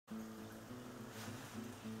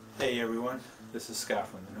Hey everyone, this is Scott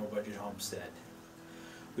from the No Budget Homestead.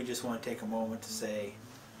 We just want to take a moment to say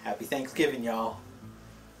Happy Thanksgiving, y'all.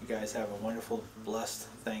 You guys have a wonderful, blessed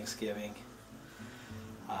Thanksgiving.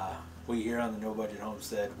 We here on the No Budget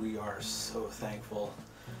Homestead, we are so thankful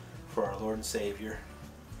for our Lord and Savior.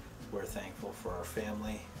 We're thankful for our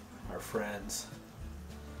family, our friends.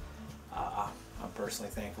 I'm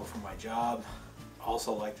personally thankful for my job.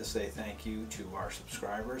 Also like to say thank you to our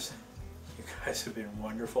subscribers. You guys have been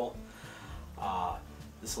wonderful.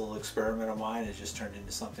 This little experiment of mine has just turned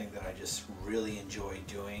into something that I just really enjoy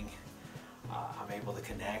doing. I'm able to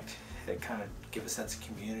connect, kind of give a sense of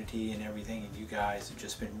community and everything, and you guys have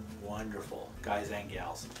just been wonderful, guys and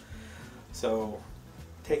gals. So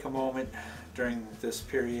take a moment during this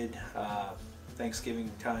period, Thanksgiving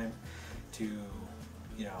time, to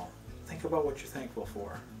think about what you're thankful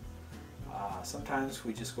for. Sometimes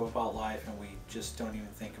we just go about life and we just don't even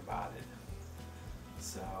think about it.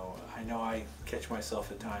 So I know I catch myself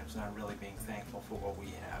at times not really being thankful for what we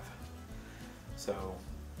have. So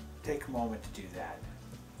take a moment to do that.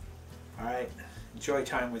 Alright, enjoy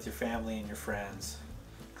time with your family and your friends.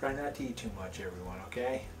 Try not to eat too much, everyone,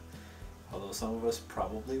 okay? Although some of us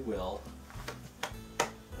probably will.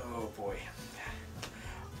 Oh boy.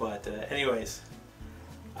 But anyways,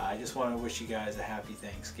 I just want to wish you guys a happy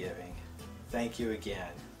Thanksgiving. Thank you again.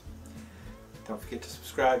 Don't forget to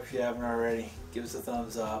subscribe if you haven't already. Give us a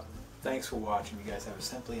thumbs up. Thanks for watching. You guys have a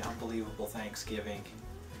simply unbelievable Thanksgiving,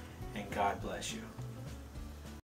 and God bless you.